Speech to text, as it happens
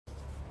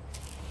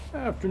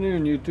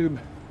Afternoon, YouTube.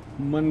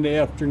 Monday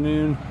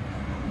afternoon.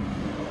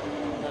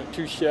 Not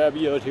too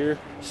shabby out here.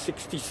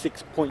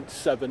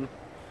 66.7.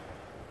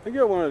 I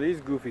got one of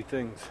these goofy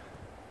things.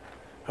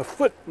 A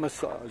foot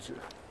massager.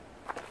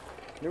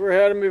 Never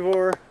had them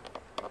before.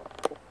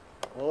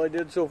 All I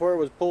did so far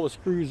was pull the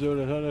screws out.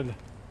 I thought I'd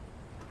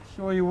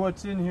show you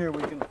what's in here.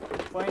 We can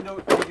find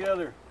out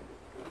together.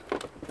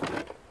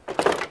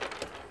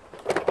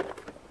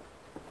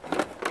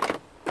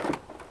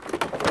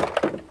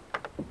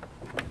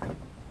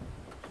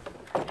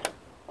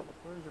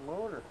 Where's your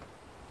motor?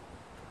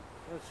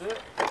 That's it.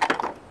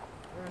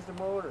 There's the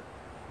motor.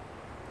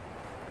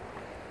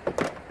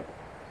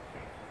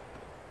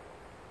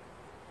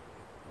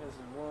 This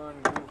is one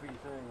goofy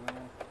thing,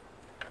 man.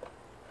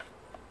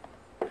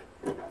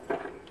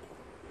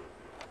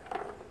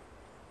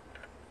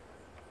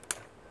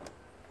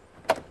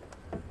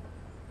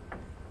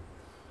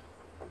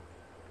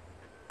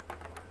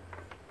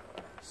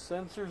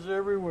 Sensors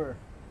everywhere.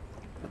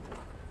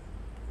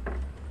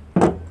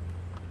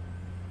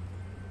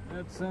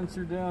 That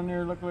sensor down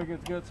there looked like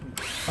it's got some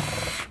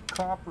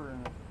copper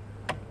in it.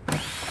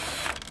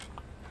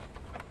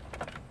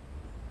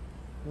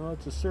 No,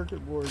 it's a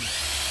circuit board.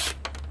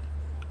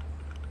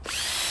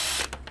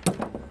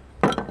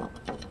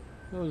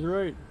 I was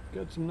right.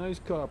 Got some nice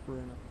copper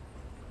in it.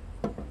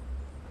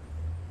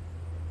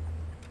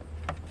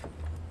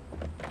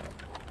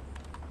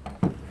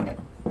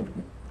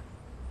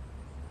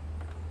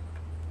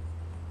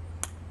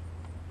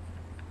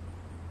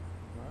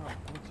 Wow,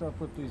 what's up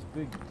with these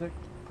big thick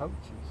pouches?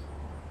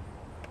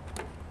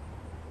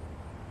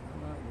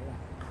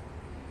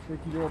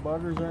 Tricky little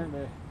buggers, aren't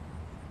they?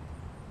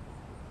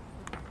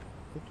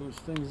 Put those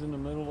things in the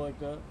middle like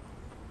that.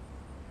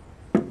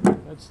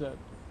 That's that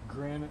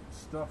granite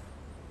stuff.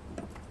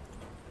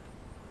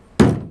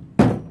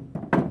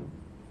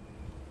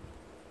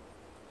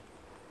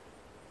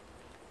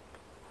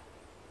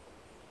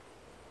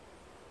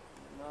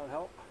 Not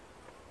help.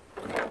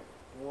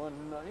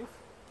 One knife.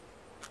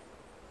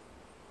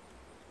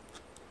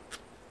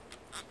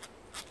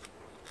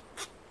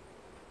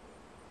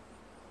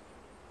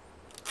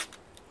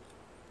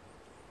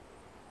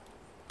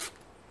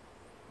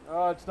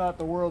 Oh, it's not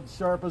the world's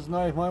sharpest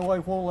knife. My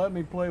wife won't let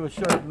me play with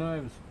sharp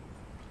knives.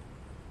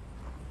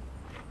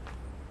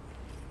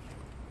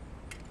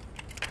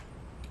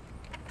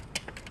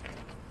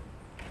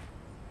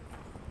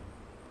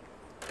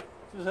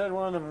 Just had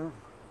one of them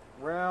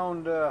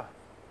round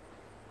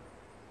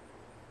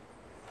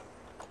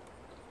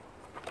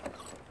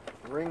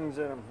rings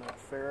in them, that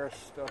ferrous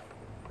stuff.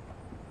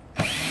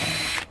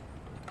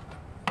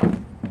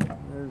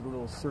 There's the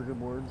little circuit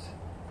boards.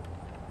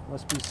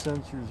 Must be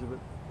sensors if it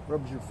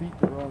rubs your feet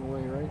the wrong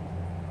way, right?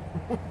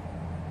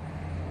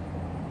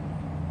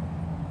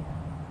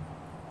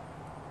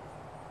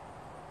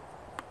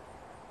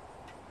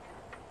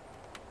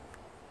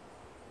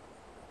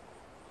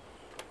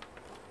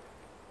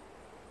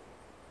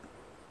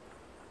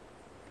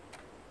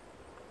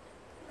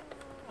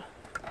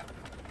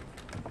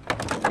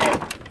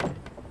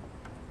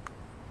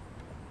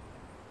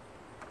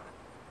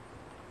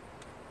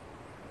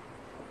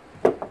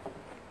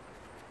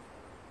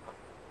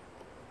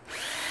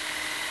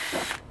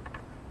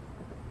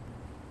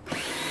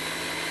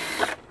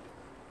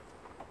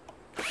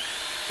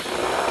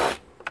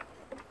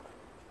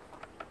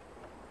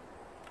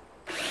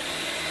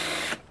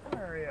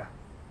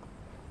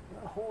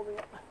 Holding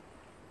it.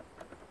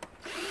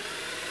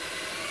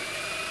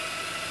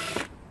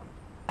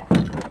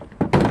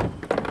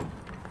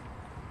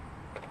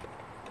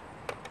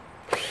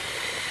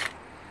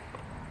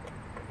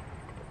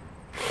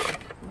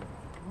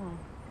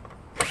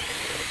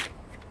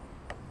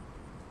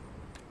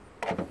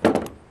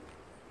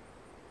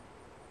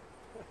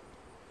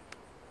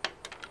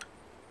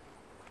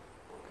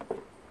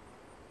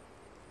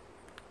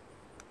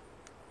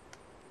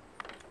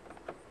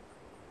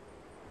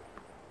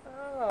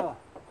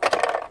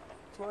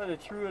 Why they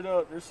threw it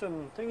out. There's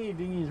some thingy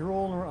dingies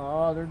rolling around.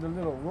 Ah, they're the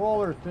little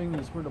roller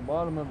thingies for the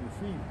bottom of your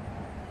feet.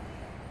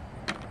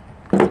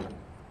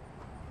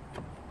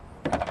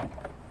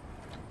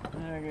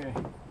 Okay.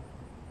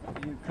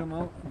 You come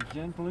out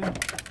gently.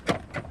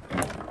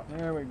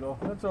 There we go.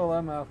 That's all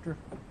I'm after.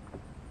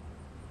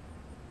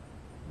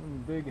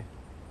 Big.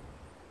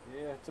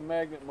 Yeah, it's a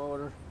magnet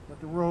motor,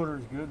 but the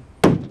rotor's good.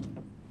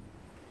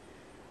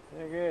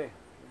 Okay,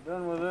 we're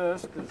done with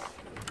this because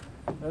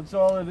that's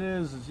all it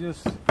is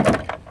just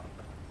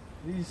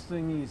these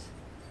thingies.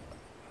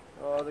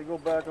 Oh, they go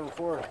back and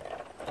forth.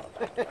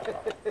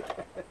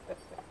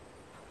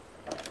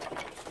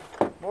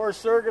 More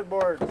circuit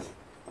boards.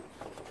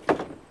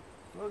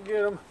 We'll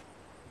get them.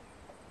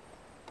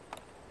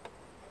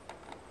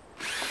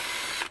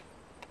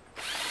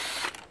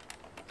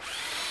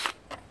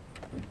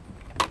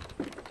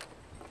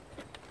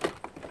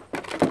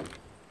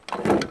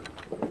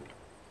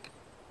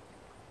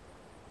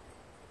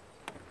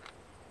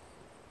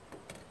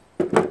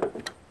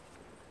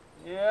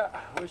 Yeah,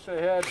 wish I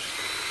had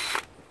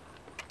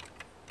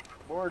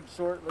board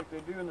sort like they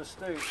do in the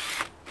States.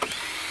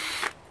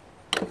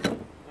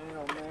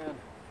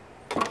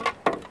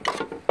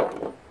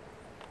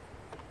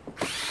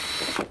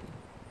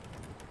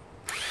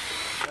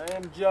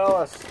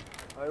 jealous.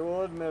 I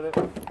will admit it.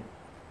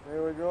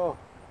 There we go.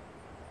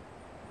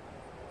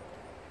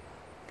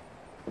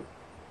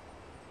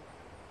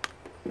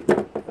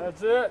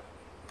 That's it.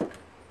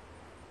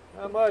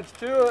 Not much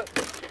to it.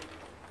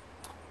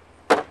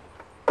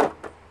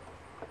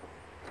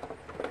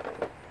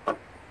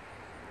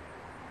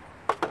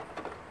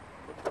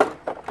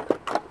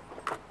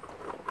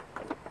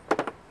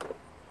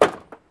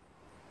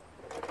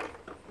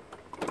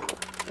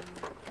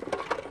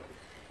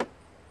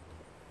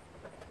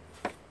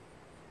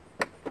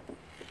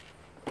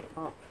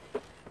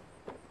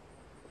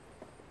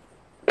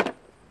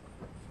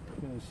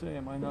 Say,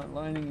 am I not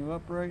lining you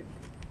up right?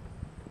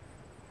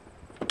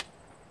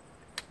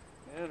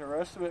 Yeah, the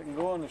rest of it can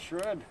go on the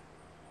shred.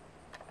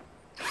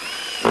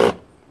 There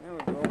we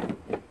go.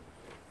 As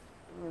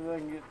long as I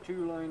can get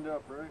two lined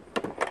up, right?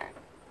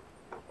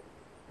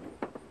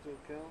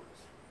 That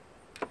counts.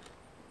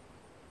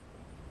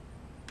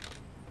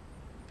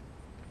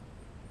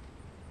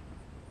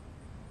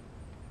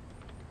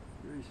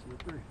 Very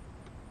slippery.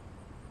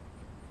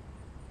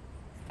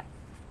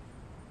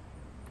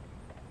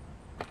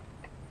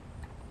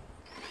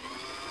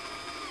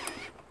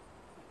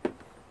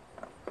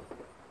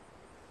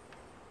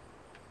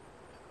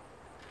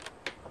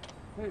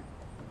 Hey.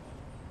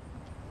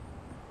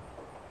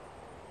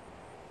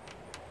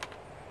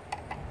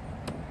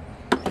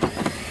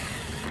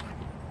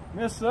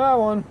 Missed that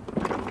one.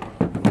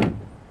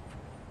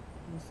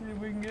 Let's see if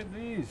we can get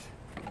these.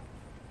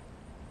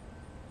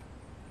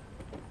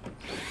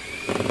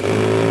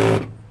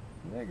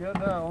 Yeah, got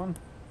that one.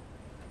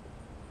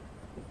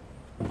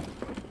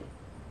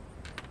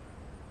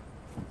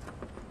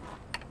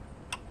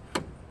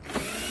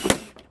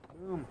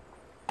 Boom.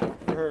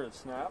 You heard it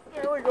snap.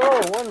 There we go.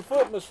 1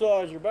 foot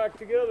massager back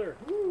together.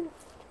 Woo.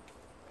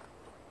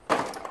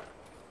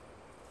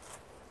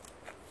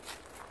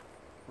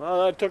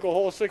 Well, that took a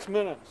whole 6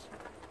 minutes.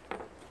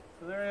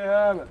 So there you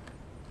have it.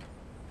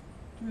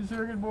 2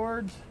 circuit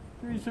boards,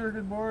 3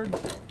 circuit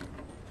boards.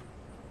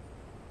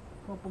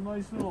 Couple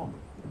nice little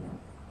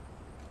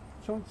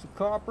chunks of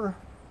copper.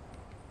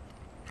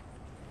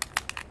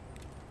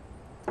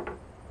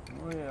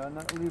 Oh yeah, I'm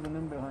not leaving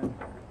them behind.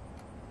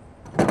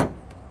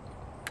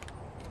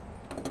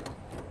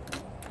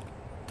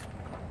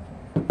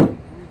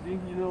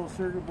 Dinky little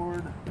circuit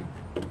board.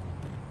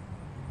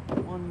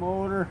 1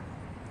 motor.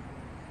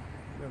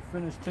 Haven't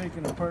finished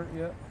taking apart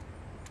yet.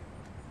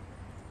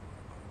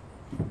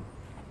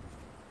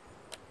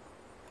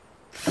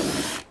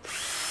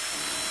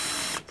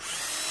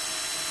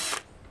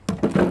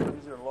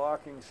 These are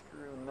locking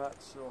screw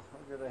nuts, so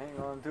I've got to hang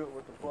on to it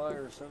with the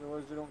pliers,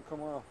 otherwise they don't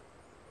come off.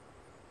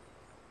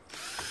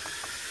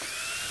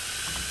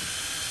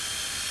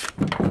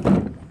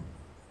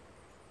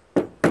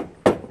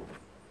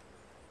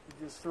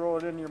 You just throw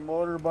it in your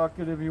motor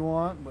bucket if you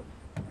want, but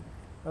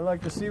I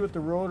like to see what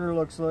the rotor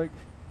looks like.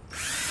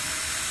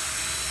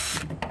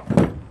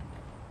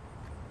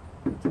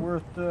 It's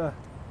worth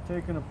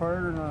taking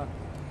apart or not.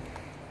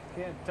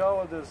 Can't tell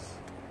with this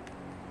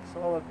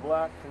solid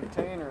black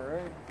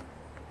container, right?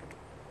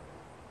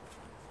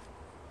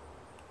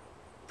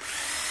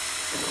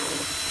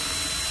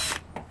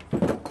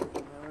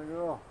 There we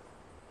go.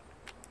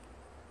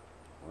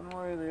 One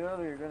way or the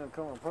other, you're going to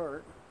come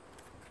apart.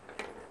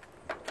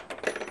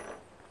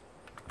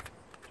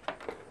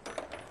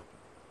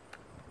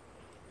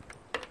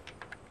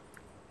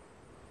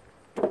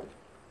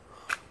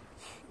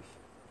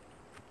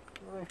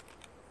 Really?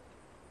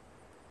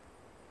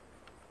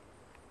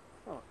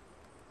 Oh.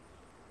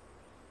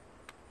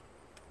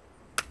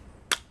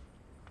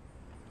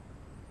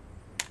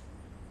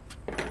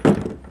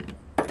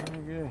 Okay.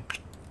 Yeah.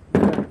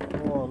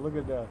 Oh, look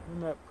at that.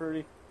 Isn't that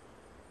pretty?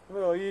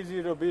 Look how easy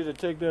it'll be to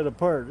take that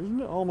apart.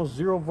 Isn't it almost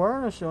zero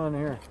varnish on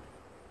here?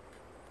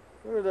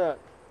 Look at that.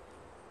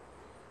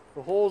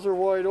 The holes are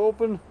wide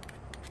open.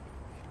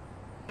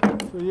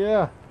 So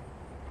yeah,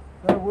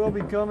 that will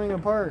be coming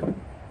apart.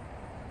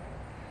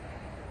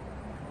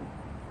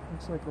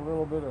 Looks like a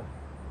little bit of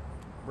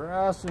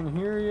brass in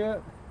here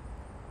yet.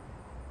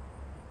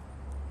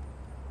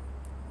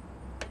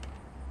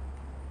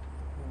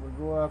 We'll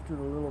go after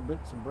the little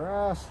bits of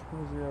brass.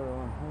 Where's the other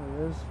one?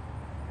 There it is.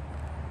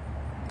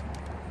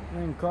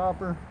 And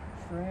copper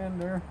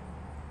strand there.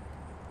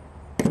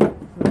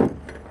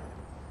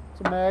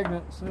 It's a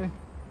magnet, see?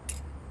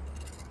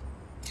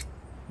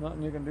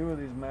 Nothing you can do with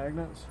these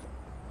magnets.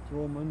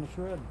 Throw them in the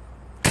shred.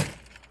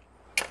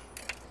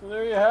 So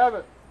there you have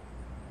it.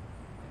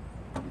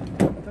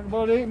 Took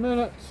about 8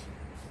 minutes.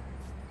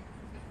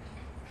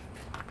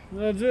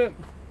 That's it.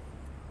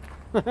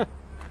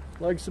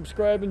 Like,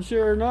 subscribe, and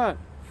share or not.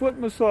 Foot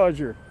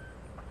massager.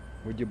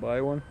 Would you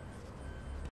buy one?